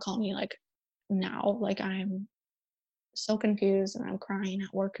need someone to call me like now. Like I'm so confused and I'm crying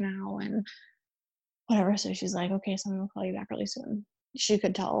at work now and whatever. So she's like, okay, someone will call you back really soon. She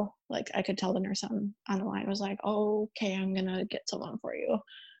could tell, like I could tell the nurse on the line was like, oh, okay, I'm gonna get someone for you.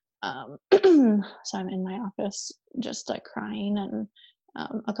 So I'm in my office just like crying, and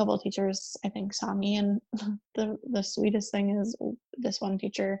a couple of teachers I think saw me, and the sweetest thing is this one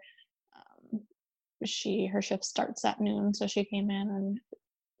teacher, her shift starts at noon, so she came in and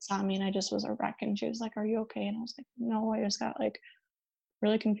saw me, and I just was a wreck, and she was like, are you okay? And I was like, no, I just got like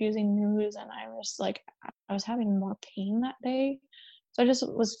really confusing news, and I was like, I was having more pain that day, so I just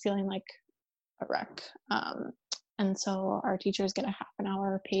was feeling like a wreck. And so our teachers get a half an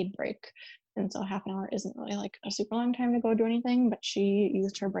hour paid break, and so half an hour isn't really like a super long time to go do anything, but she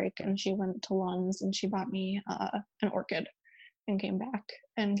used her break and she went to Lund's and she bought me an orchid and came back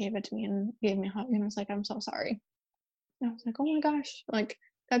and gave it to me and gave me a hug, and I was like, I'm so sorry. And I was like, oh my gosh, like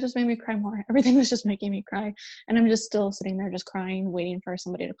that just made me cry more. Everything was just making me cry, and I'm just still sitting there just crying, waiting for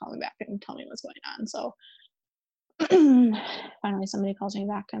somebody to call me back and tell me what's going on. So finally somebody calls me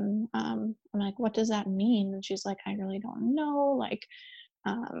back, and I'm like, what does that mean? And she's like, I really don't know, like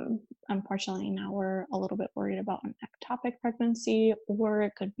unfortunately now we're a little bit worried about an ectopic pregnancy, or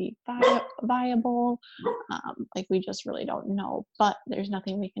it could be viable. Like we just really don't know, but there's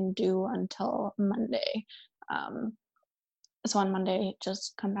nothing we can do until Monday. So on Monday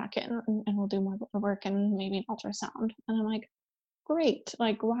just come back in and we'll do more work and maybe an ultrasound. And I'm like, great,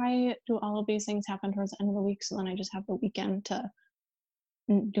 like why do all of these things happen towards the end of the week, so then I just have the weekend to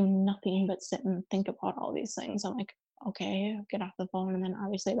do nothing but sit and think about all these things? I'm like, okay, get off the phone. And then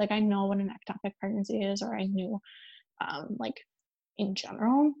obviously like I know what an ectopic pregnancy is, or I knew like in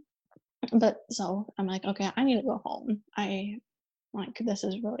general, but so I'm like, okay, I need to go home. I like this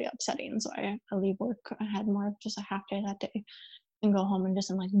is really upsetting, so I leave work. I had more of just a half day that day and go home and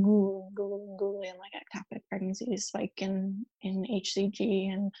just I'm like googling like ectopic pregnancies spike in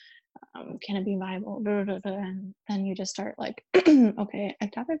HCG and can it be viable, and then you just start like okay,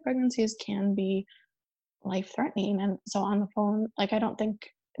 ectopic pregnancies can be life-threatening. And so on the phone, like I don't think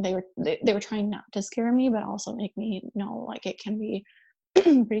they were trying not to scare me, but also make me know like it can be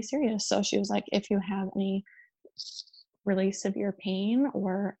pretty serious. So she was like, if you have any really severe pain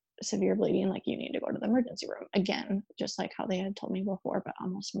or severe bleeding, like you need to go to the emergency room. Again, just like how they had told me before, but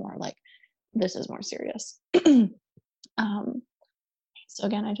almost more like this is more serious. So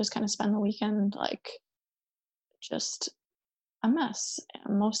again, I just kind of spend the weekend like just a mess,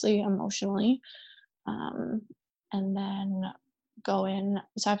 mostly emotionally. Um, and then go in.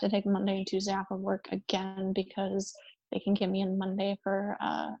 So I have to take Monday and Tuesday off of work again because they can get me in Monday for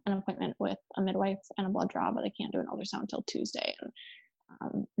an appointment with a midwife and a blood draw, but they can't do an ultrasound until Tuesday.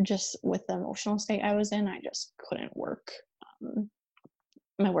 And just with the emotional state I was in, I just couldn't work.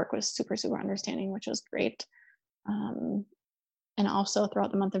 My work was super, super understanding, which was great. And also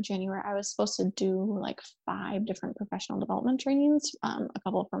throughout the month of January, I was supposed to do like 5 different professional development trainings, a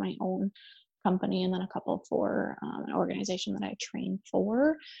couple for my own company and then a couple for an organization that I train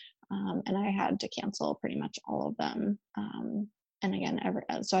for. And I had to cancel pretty much all of them. And again,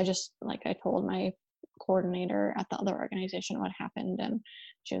 so I just, like, I told my coordinator at the other organization what happened, and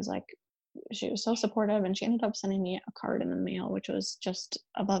she was so supportive, and she ended up sending me a card in the mail, which was just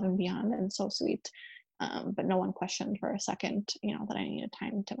above and beyond and so sweet. But no one questioned for a second, that I needed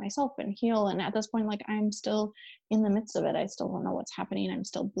time to myself and heal. And at this point, like, I'm still in the midst of it. I still don't know what's happening. I'm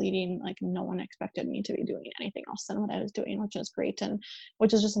still bleeding. Like, no one expected me to be doing anything else than what I was doing, which is great. And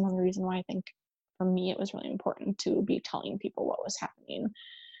which is just another reason why I think for me, it was really important to be telling people what was happening,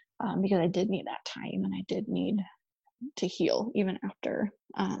 because I did need that time and I did need to heal even after.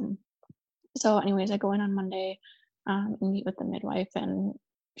 So anyways, I go in on Monday and meet with the midwife, and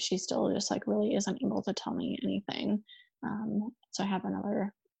she still just like really isn't able to tell me anything. So I have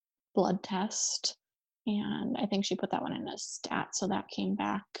another blood test, and I think she put that one in as stat. So that came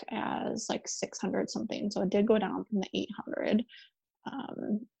back as like 600 something. So it did go down from the 800.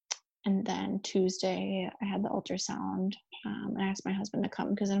 And then Tuesday, I had the ultrasound. And I asked my husband to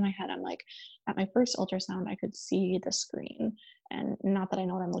come because in my head, I'm like, at my first ultrasound, I could see the screen. And not that I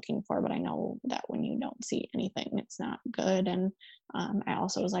know what I'm looking for, but I know that when you don't see anything, it's not good. And I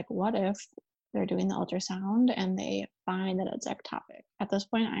also was like, what if they're doing the ultrasound and they find that it's ectopic? At this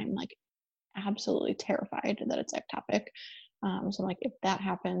point, I'm like absolutely terrified that it's ectopic. So like, if that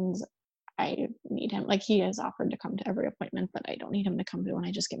happens, I need him. Like, he has offered to come to every appointment, but I don't need him to come to when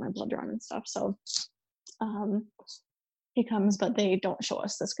I just get my blood drawn and stuff. So he comes, but they don't show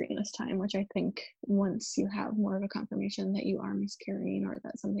us the screen this time, which I think once you have more of a confirmation that you are miscarrying or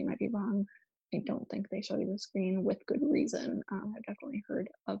that something might be wrong, I don't think they show you the screen with good reason. I've definitely heard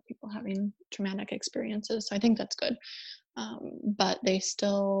of people having traumatic experiences, so I think that's good. But they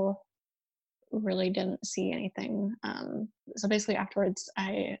still really didn't see anything. So basically afterwards,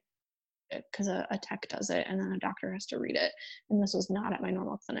 because a tech does it and then a doctor has to read it, and this was not at my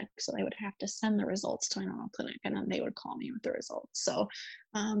normal clinic, so they would have to send the results to my normal clinic and then they would call me with the results. So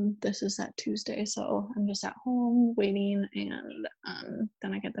this is that Tuesday, so I'm just at home waiting, and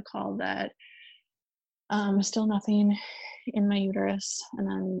then I get the call that still nothing in my uterus, and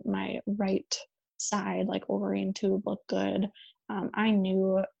then my right side, like ovary and tube, look good. I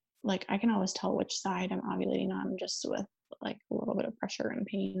knew, like, I can always tell which side I'm ovulating on just with like a little bit of pressure and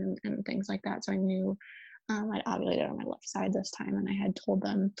pain and things like that. So I knew I'd ovulated on my left side this time, and I had told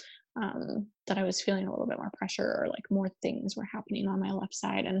them that I was feeling a little bit more pressure, or like more things were happening on my left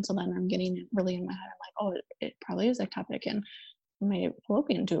side. And so then I'm getting it really in my head. I'm like, oh, it probably is ectopic and my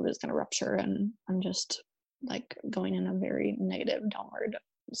fallopian tube is going to rupture, and I'm just like going in a very negative downward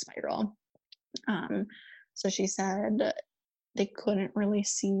spiral. So she said they couldn't really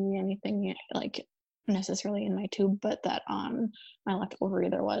see anything like necessarily in my tube, but that on my left ovary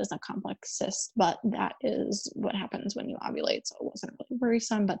there was a complex cyst, but that is what happens when you ovulate, so it wasn't really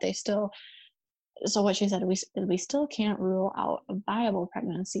worrisome. But they still, so what she said, we still can't rule out a viable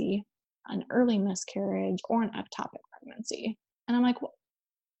pregnancy, an early miscarriage, or an ectopic pregnancy. And I'm like,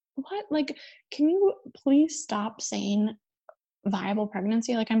 what? Like, can you please stop saying viable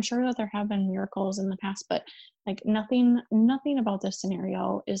pregnancy? Like, I'm sure that there have been miracles in the past, but like nothing about this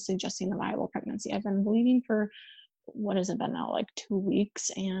scenario is suggesting a viable pregnancy. I've been bleeding for, what has it been now, like 2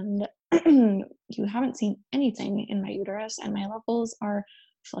 weeks, and you haven't seen anything in my uterus, and my levels are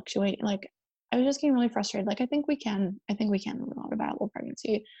fluctuating. Like, I was just getting really frustrated. Like, I think we can rule out a viable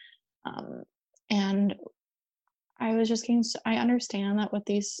pregnancy. And I was just getting, I understand that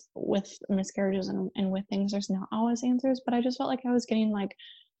with miscarriages and with things, there's not always answers, but I just felt like I was getting like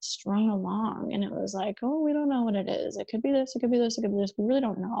strung along, and it was like, oh, we don't know what it is. It could be this, it could be this, it could be this. We really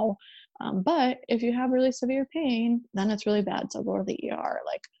don't know. But if you have really severe pain, then it's really bad. So go to the ER.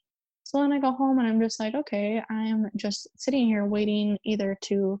 Like, so then I go home and I'm just like, okay, I'm just sitting here waiting either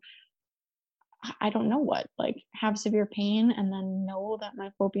to, I don't know what, like have severe pain and then know that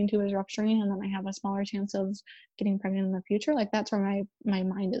my fallopian tube is rupturing and then I have a smaller chance of getting pregnant in the future. Like, that's where my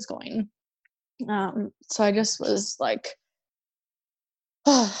mind is going. So I just was like,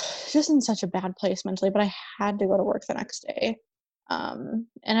 just in such a bad place mentally, but I had to go to work the next day.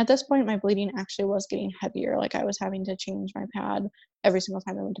 And at this point, my bleeding actually was getting heavier. Like I was having to change my pad every single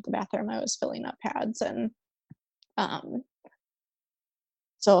time I went to the bathroom. I was filling up pads, and um,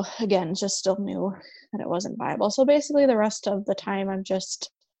 so again, just still knew that it wasn't viable. So basically, the rest of the time, I'm just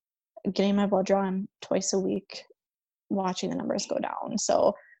getting my blood drawn twice a week, watching the numbers go down.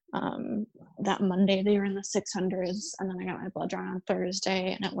 So that Monday they were in the 600s, and then I got my blood drawn on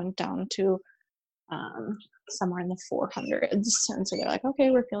Thursday, and it went down to somewhere in the 400s. And so they're like,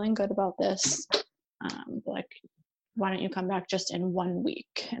 okay, we're feeling good about this. Like, why don't you come back just in 1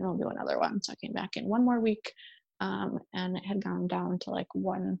 week and we'll do another one. So I came back in one more week, and it had gone down to like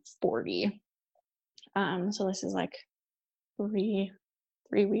 140. So this is like three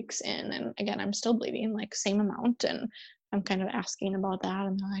weeks in, and again I'm still bleeding, like same amount, and I'm kind of asking about that,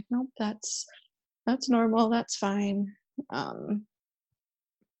 and they're like, nope, that's normal, that's fine.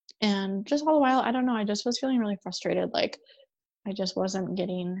 And just all the while, I don't know, I just was feeling really frustrated. Like I just wasn't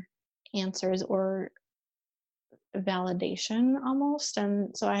getting answers or validation almost.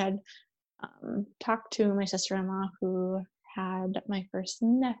 And so I had talked to my sister-in-law who had my first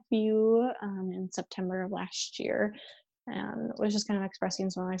nephew in September of last year, and was just kind of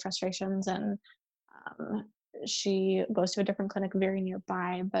expressing some of my frustrations. And she goes to a different clinic very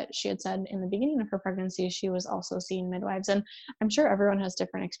nearby, but she had said in the beginning of her pregnancy she was also seeing midwives. And I'm sure everyone has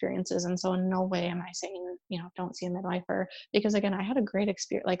different experiences, and so in no way am I saying, don't see a midwifer, because again, I had a great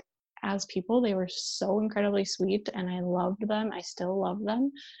experience. Like as people, they were so incredibly sweet, and I loved them. I still love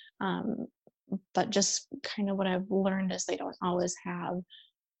them. But just kind of what I've learned is they don't always have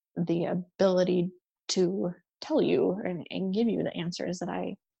the ability to tell you and give you the answers that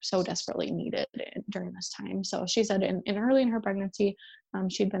I so desperately needed during this time. So she said in early in her pregnancy,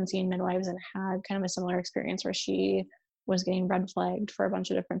 she'd been seeing midwives and had kind of a similar experience where she was getting red flagged for a bunch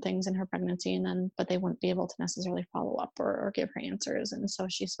of different things in her pregnancy, and then but they wouldn't be able to necessarily follow up or give her answers. And so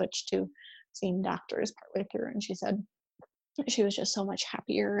she switched to seeing doctors partway through, and she said she was just so much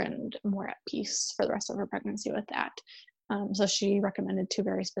happier and more at peace for the rest of her pregnancy with that. So she recommended two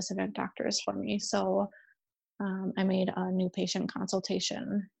very specific doctors for me. So I made a new patient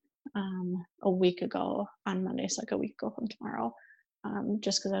consultation a week ago on Monday, so like a week ago from tomorrow,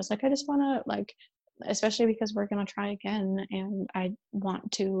 just because I was like, I just want to, like, especially because we're going to try again, and I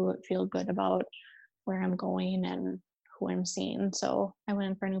want to feel good about where I'm going and who I'm seeing. So I went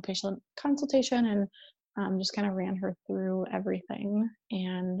in for a new patient consultation, and just kind of ran her through everything.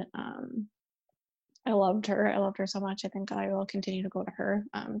 And I loved her. I loved her so much. I think I will continue to go to her.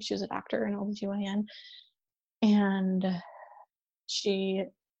 She was a doctor in OBGYN, and she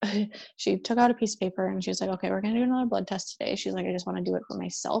she took out a piece of paper and she was like, okay, we're gonna do another blood test today. She's like, I just want to do it for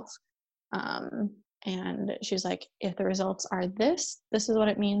myself. And she's like, if the results are this is what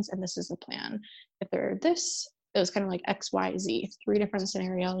it means, and this is the plan. If they're this, it was kind of like XYZ, 3 different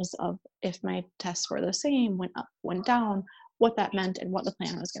scenarios of if my tests were the same, went up, went down, what that meant and what the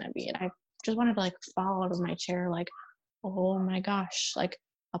plan was going to be. And I just wanted to like fall out of my chair, like, oh my gosh, like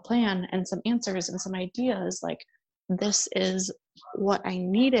a plan and some answers and some ideas. Like this is what I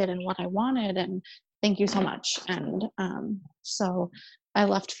needed and what I wanted, and thank you so much. And so I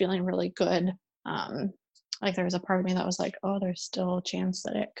left feeling really good. Like there was a part of me that was like, oh, there's still a chance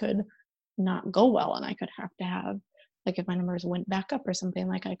that it could not go well, and I could have to have, like, if my numbers went back up or something,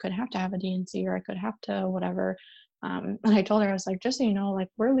 like I could have to have a DNC, or I could have to whatever. And I told her, I was like, just so you know, like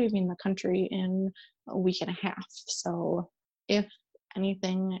we're leaving the country in a week and a half. So if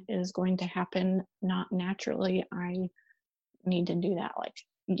anything is going to happen not naturally, I need to do that like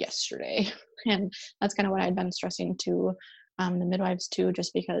yesterday. And that's kind of what I'd been stressing to the midwives too,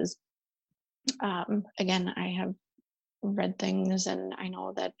 just because again, I have read things and I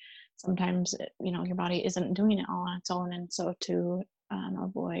know that sometimes your body isn't doing it all on its own, and so to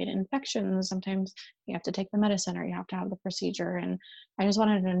avoid infections, sometimes you have to take the medicine or you have to have the procedure. And I just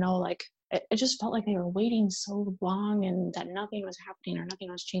wanted to know, like, it just felt like they were waiting so long and that nothing was happening or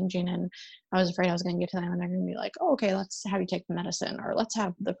nothing was changing, and I was afraid I was going to get to them and they're going to be like, oh, okay, let's have you take the medicine or let's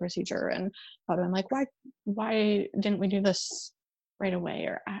have the procedure. And I'm like, why didn't we do this right away?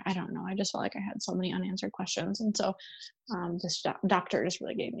 Or I don't know. I just felt like I had so many unanswered questions. And so this doctor just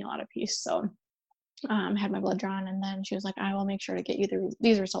really gave me a lot of peace. So had my blood drawn, and then she was like, I will make sure to get you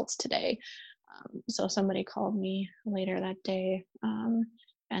these results today. So somebody called me later that day,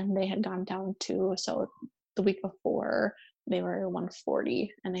 and they had gone down to, so the week before they were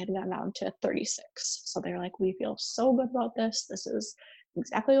 140 and they had gone down to 36. So they were like, we feel so good about this. This is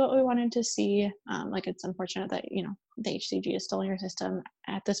exactly what we wanted to see. Like, it's unfortunate that, the HCG is still in your system.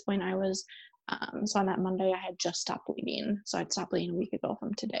 At this point, I was, so on that Monday, I had just stopped bleeding. So I'd stopped bleeding a week ago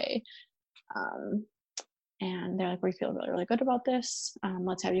from today. And they're like, we feel really, really good about this.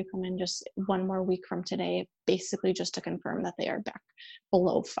 Let's have you come in just 1 more week from today, basically just to confirm that they are back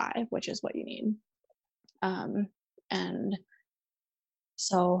below 5, which is what you need. And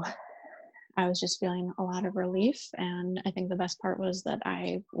so I was just feeling a lot of relief. And I think the best part was that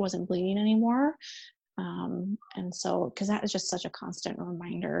I wasn't bleeding anymore. And so, because that is just such a constant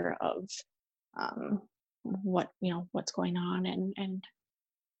reminder of what's going on, and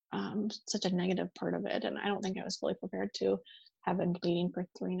such a negative part of it. And I don't think I was fully prepared to have been bleeding for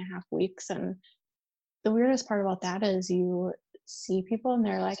 3.5 weeks. And the weirdest part about that is you see people and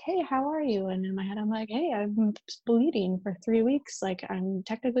they're like, hey, how are you? And in my head, I'm like, hey, I've been bleeding for 3 weeks. Like, I'm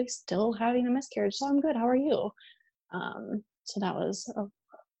technically still having a miscarriage, so I'm good. How are you? So that was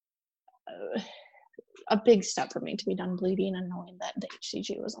a big step for me to be done bleeding and knowing that the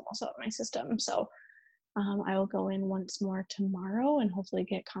HCG was almost out of my system. So I will go in once more tomorrow and hopefully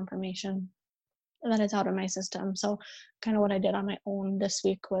get confirmation that it's out of my system. So kind of what I did on my own this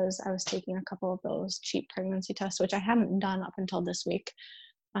week was I was taking a couple of those cheap pregnancy tests, which I hadn't done up until this week.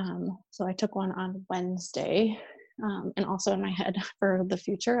 So I took one on Wednesday. And also in my head for the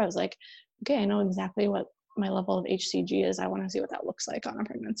future, I was like, okay, I know exactly what my level of HCG is. I want to see what that looks like on a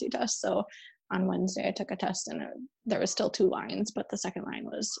pregnancy test. So on Wednesday, I took a test and there was still 2 lines, but the second line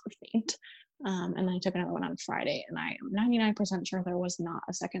was faint. And then I took another one on Friday, and I am 99% sure there was not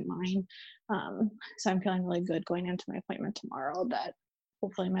a second line. So I'm feeling really good going into my appointment tomorrow that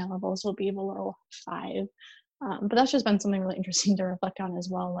hopefully my levels will be below 5. But that's just been something really interesting to reflect on as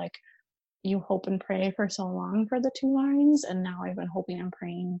well. Like, you hope and pray for so long for the 2 lines, and now I've been hoping and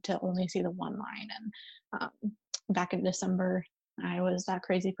praying to only see the 1 line. And back in December, I was that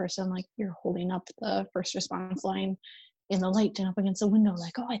crazy person, like, you're holding up the first response line in the light and up against the window,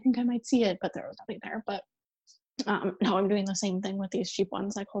 like, oh, I think I might see it, but there was nothing there. But now I'm doing the same thing with these cheap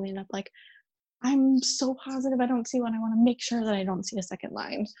ones, like holding up, like, I'm so positive I don't see one. I want to make sure that I don't see a second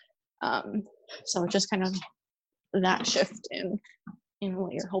line. So just kind of that shift in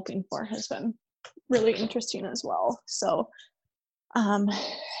what you're hoping for has been really interesting as well. So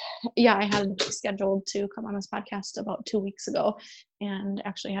yeah, I had scheduled to come on this podcast about 2 weeks ago and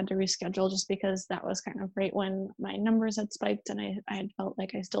actually had to reschedule just because that was kind of right when my numbers had spiked and I had felt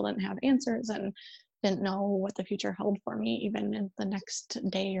like I still didn't have answers and didn't know what the future held for me even in the next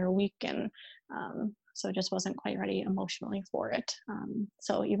day or week. And so I just wasn't quite ready emotionally for it.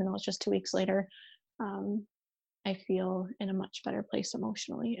 So even though it's just 2 weeks later, I feel in a much better place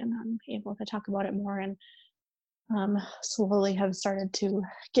emotionally, and I'm able to talk about it more, and slowly have started to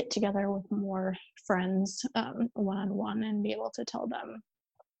get together with more friends one-on-one and be able to tell them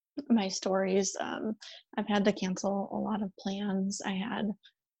my stories. I've had to cancel a lot of plans. I had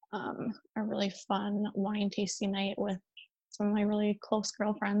a really fun wine tasting night with some of my really close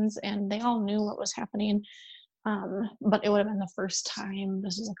girlfriends, and they all knew what was happening. But it would have been the first time,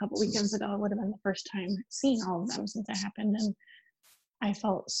 this was a couple weekends ago, it would have been the first time seeing all of them since it happened. And I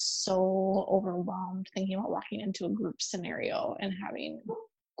felt so overwhelmed thinking about walking into a group scenario and having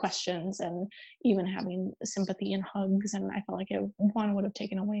questions and even having sympathy and hugs. And I felt like it would have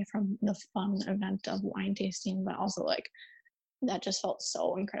taken away from the fun event of wine tasting, but also like that just felt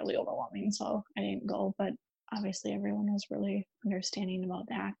so incredibly overwhelming. So I didn't go, but obviously everyone was really understanding about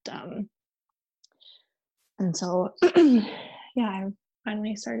that. And so, yeah, I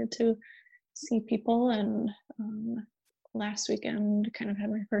finally started to see people, and last weekend kind of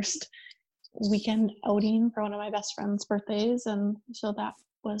had my first weekend outing for one of my best friend's birthdays, and so that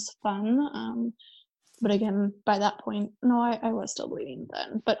was fun. But again, by that point, no, I was still bleeding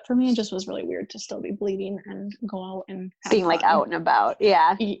then. But for me, it just was really weird to still be bleeding and go out and have being fun. like out and about.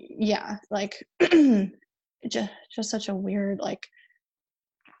 Yeah. Yeah, like just such a weird, like,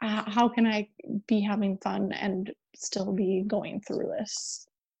 how can I be having fun and still be going through this?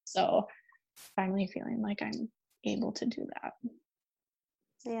 So finally feeling like I'm able to do that.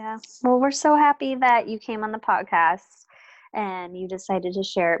 Yeah. Well, we're so happy that you came on the podcast and you decided to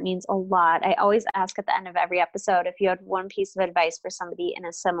share. It means a lot. I always ask at the end of every episode, if you had one piece of advice for somebody in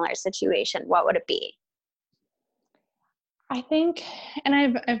a similar situation, what would it be? I think, and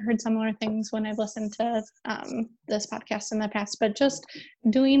I've heard similar things when I've listened to this podcast in the past, but just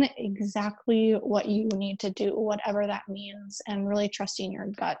doing exactly what you need to do, whatever that means, and really trusting your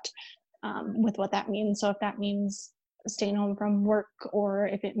gut with what that means. So if that means staying home from work, or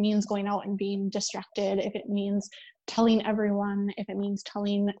if it means going out and being distracted, if it means telling everyone, if it means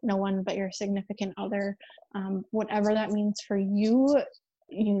telling no one but your significant other, whatever that means for you,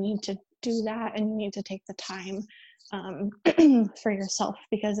 you need to do that, and you need to take the time for yourself,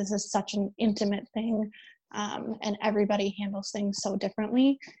 because this is such an intimate thing, and everybody handles things so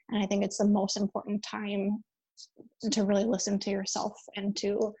differently. And I think it's the most important time to really listen to yourself and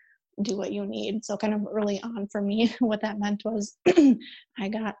to do what you need. So kind of early on for me, what that meant was I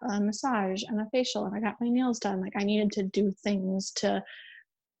got a massage and a facial and I got my nails done. Like I needed to do things to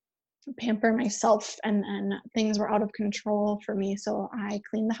pamper myself, and things were out of control for me. So I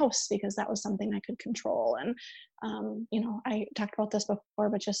cleaned the house because that was something I could control. And, I talked about this before,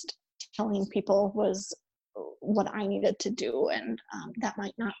 but just telling people was what I needed to do. And that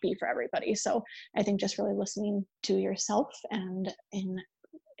might not be for everybody. So I think just really listening to yourself and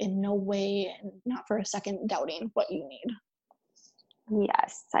in no way, and not for a second, doubting what you need.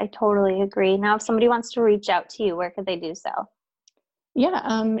 Yes, I totally agree. Now, if somebody wants to reach out to you, where could they do so? Yeah,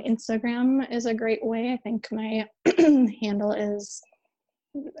 Instagram is a great way. I think my handle is,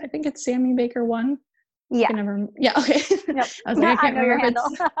 I think it's Sammy Baker 1. Yeah. Yeah. Okay. Yep. I was like, I can't remember if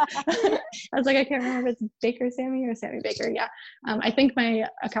it's. I was like, I can't remember if it's Baker Sammy or Sammy Baker. Yeah. I think my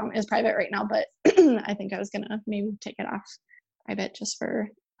account is private right now, but I think I was gonna maybe take it off private just for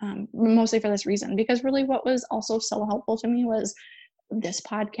mostly for this reason, because really what was also so helpful to me was this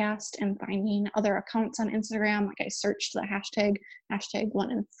podcast and finding other accounts on Instagram. Like I searched the hashtag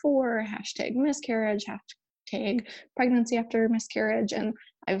 1-in-4, hashtag miscarriage, hashtag pregnancy after miscarriage, and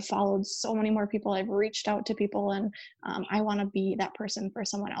I've followed so many more people. I've reached out to people, and I want to be that person for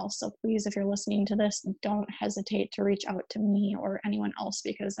someone else. So please, if you're listening to this, don't hesitate to reach out to me or anyone else,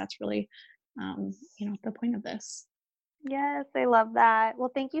 because that's really the point of this. Yes, I love that.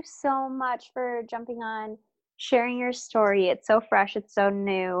 Well, thank you so much for jumping on, sharing your story. It's so fresh, it's so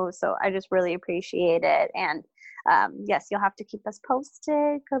new, so I just really appreciate it. And yes, you'll have to keep us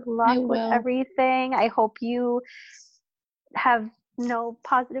posted. Good luck with everything. I hope you have no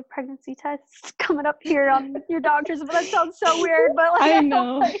positive pregnancy tests coming up here on your doctors, but that sounds so weird, but like, I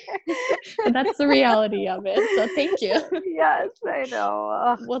know. That's the reality of it, so thank you. Yes, I know.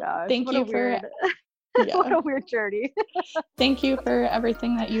 Oh, well, gosh, thank you for yeah. What a weird journey. Thank you for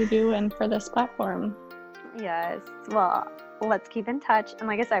everything that you do and for this platform. Yes. Well, let's keep in touch. And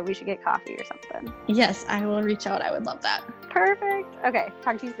like I said, we should get coffee or something. Yes, I will reach out. I would love that. Perfect. Okay.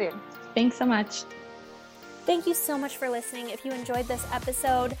 Talk to you soon. Thanks so much. Thank you so much for listening. If you enjoyed this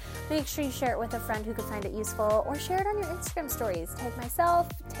episode, make sure you share it with a friend who could find it useful, or share it on your Instagram stories. Tag myself,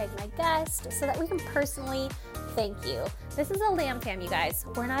 tag my guest, so that we can personally thank you. This is a Lamb Fam, you guys.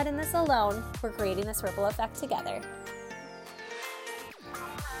 We're not in this alone. We're creating this ripple effect together.